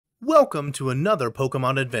Welcome to another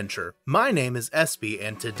Pokemon adventure. My name is Espy,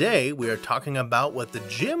 and today we are talking about what the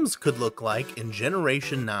gyms could look like in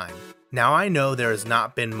Generation 9. Now I know there has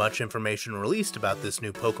not been much information released about this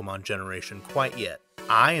new Pokemon generation quite yet.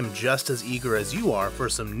 I am just as eager as you are for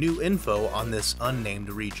some new info on this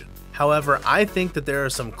unnamed region. However, I think that there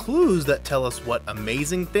are some clues that tell us what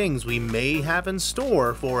amazing things we may have in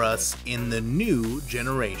store for us in the new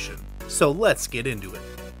generation. So let's get into it.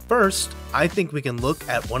 First, I think we can look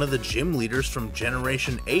at one of the gym leaders from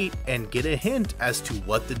Generation 8 and get a hint as to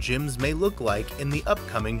what the gyms may look like in the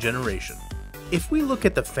upcoming generation. If we look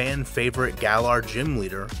at the fan favorite Galar gym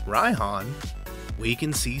leader, Raihan, we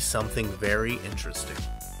can see something very interesting.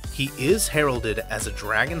 He is heralded as a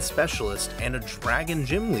dragon specialist and a dragon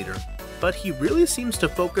gym leader, but he really seems to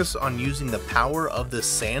focus on using the power of the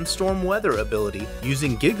Sandstorm Weather ability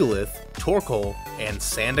using Gigalith, Torkoal, and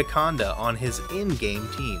Sandaconda on his in-game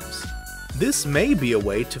teams. This may be a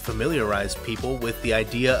way to familiarize people with the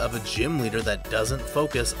idea of a gym leader that doesn't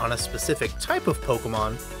focus on a specific type of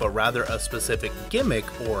Pokemon, but rather a specific gimmick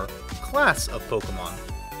or class of Pokemon.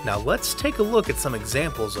 Now let's take a look at some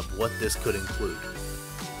examples of what this could include.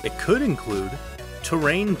 It could include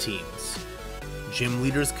terrain teams. Gym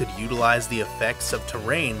leaders could utilize the effects of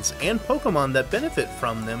terrains and Pokemon that benefit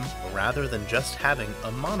from them rather than just having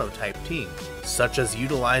a monotype team, such as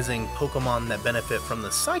utilizing Pokemon that benefit from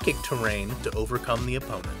the psychic terrain to overcome the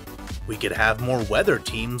opponent. We could have more weather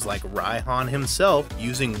teams like Raihan himself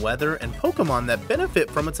using weather and Pokemon that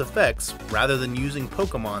benefit from its effects rather than using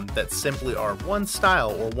Pokemon that simply are one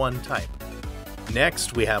style or one type.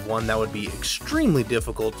 Next, we have one that would be extremely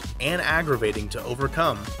difficult and aggravating to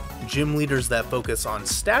overcome. Gym leaders that focus on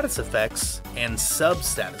status effects and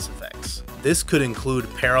sub-status effects. This could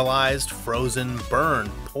include paralyzed, frozen, burn,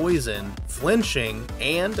 poison, flinching,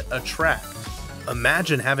 and attract.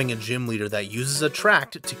 Imagine having a gym leader that uses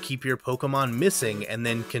attract to keep your Pokemon missing and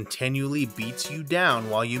then continually beats you down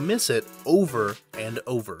while you miss it over and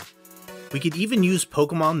over. We could even use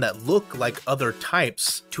Pokemon that look like other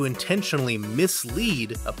types to intentionally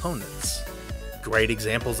mislead opponents. Great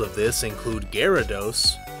examples of this include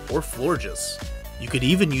Gyarados or Florges. You could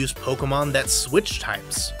even use Pokemon that switch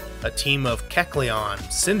types. A team of Kecleon,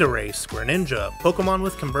 Cinderace, Greninja, Pokemon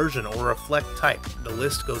with Conversion or Reflect type. The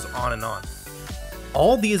list goes on and on.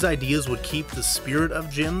 All these ideas would keep the spirit of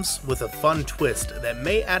gyms with a fun twist that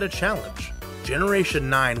may add a challenge. Generation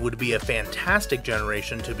 9 would be a fantastic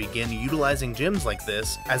generation to begin utilizing gyms like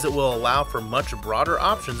this, as it will allow for much broader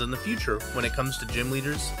options in the future when it comes to gym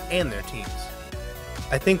leaders and their teams.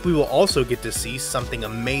 I think we will also get to see something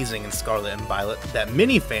amazing in Scarlet and Violet that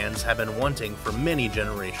many fans have been wanting for many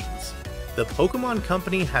generations. The Pokemon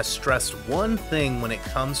Company has stressed one thing when it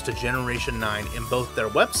comes to Generation 9 in both their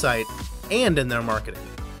website and in their marketing.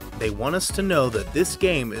 They want us to know that this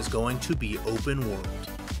game is going to be open world.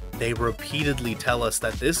 They repeatedly tell us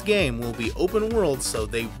that this game will be open world, so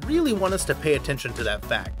they really want us to pay attention to that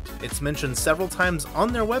fact. It's mentioned several times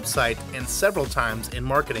on their website and several times in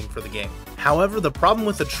marketing for the game. However, the problem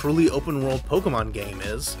with a truly open world Pokemon game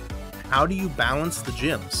is, how do you balance the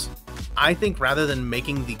gyms? I think rather than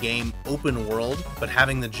making the game open world, but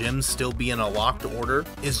having the gyms still be in a locked order,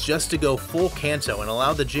 is just to go full Kanto and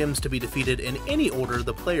allow the gyms to be defeated in any order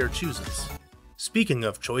the player chooses. Speaking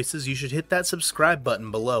of choices, you should hit that subscribe button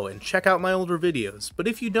below and check out my older videos, but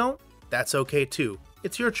if you don't, that's okay too.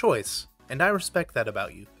 It's your choice, and I respect that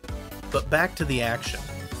about you. But back to the action.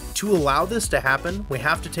 To allow this to happen, we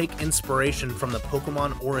have to take inspiration from the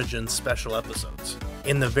Pokemon Origins special episodes.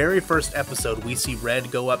 In the very first episode, we see Red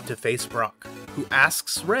go up to face Brock, who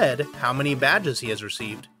asks Red how many badges he has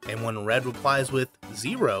received, and when Red replies with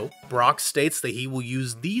 0, Brock states that he will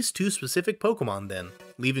use these two specific Pokemon then,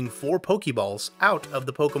 leaving 4 Pokeballs out of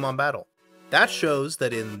the Pokemon battle. That shows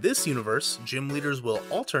that in this universe, gym leaders will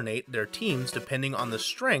alternate their teams depending on the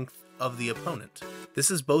strength of the opponent. This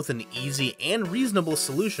is both an easy and reasonable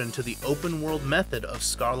solution to the open world method of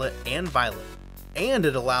Scarlet and Violet. And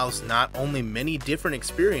it allows not only many different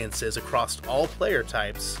experiences across all player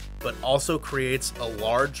types, but also creates a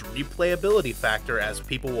large replayability factor as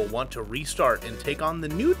people will want to restart and take on the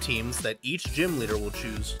new teams that each gym leader will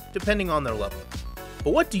choose, depending on their level.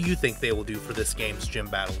 But what do you think they will do for this game's gym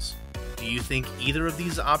battles? Do you think either of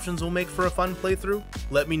these options will make for a fun playthrough?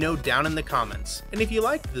 Let me know down in the comments. And if you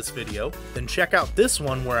liked this video, then check out this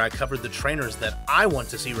one where I covered the trainers that I want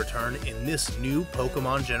to see return in this new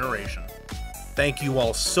Pokemon generation. Thank you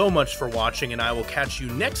all so much for watching, and I will catch you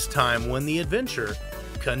next time when the adventure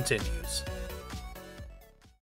continues.